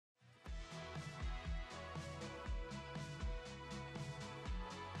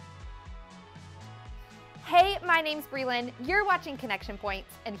Hey, my name's Breland. You're watching Connection Points,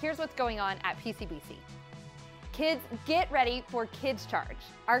 and here's what's going on at PCBC. Kids, get ready for Kids Charge.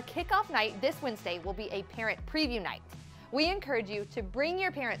 Our kickoff night this Wednesday will be a parent preview night. We encourage you to bring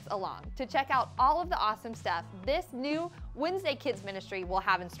your parents along to check out all of the awesome stuff this new Wednesday Kids Ministry will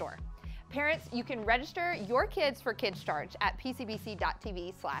have in store. Parents, you can register your kids for Kids Charge at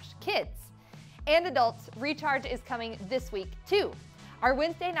pcbc.tv/kids. And adults, Recharge is coming this week too. Our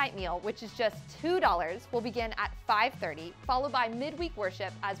Wednesday night meal, which is just $2, will begin at 5:30, followed by Midweek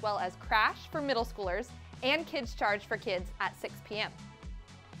Worship, as well as Crash for middle schoolers and Kids Charge for kids at 6 p.m.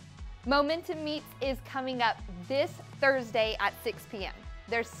 Momentum Meets is coming up this Thursday at 6 p.m.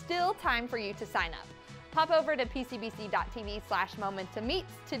 There's still time for you to sign up. Pop over to pcbc.tv/Momentum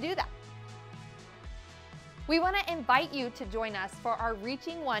Meets to do that. We want to invite you to join us for our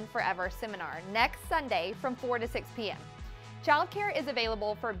Reaching One Forever seminar next Sunday from 4 to 6 p.m. Childcare is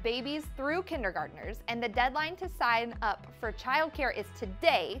available for babies through kindergartners, and the deadline to sign up for childcare is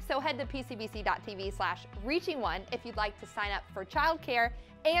today, so head to pcbc.tv/reaching1 if you'd like to sign up for childcare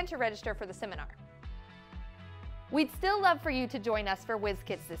and to register for the seminar. We'd still love for you to join us for Whiz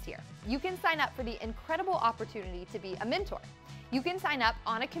Kids this year. You can sign up for the incredible opportunity to be a mentor. You can sign up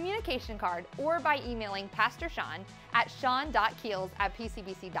on a communication card or by emailing Pastor Sean at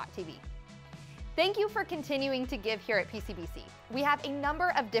sean.keels@pcbc.tv. Thank you for continuing to give here at PCBC. We have a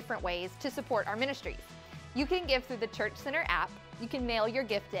number of different ways to support our ministries. You can give through the Church Center app, you can mail your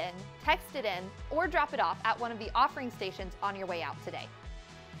gift in, text it in, or drop it off at one of the offering stations on your way out today.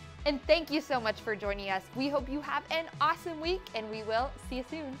 And thank you so much for joining us. We hope you have an awesome week, and we will see you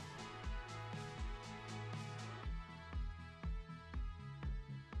soon.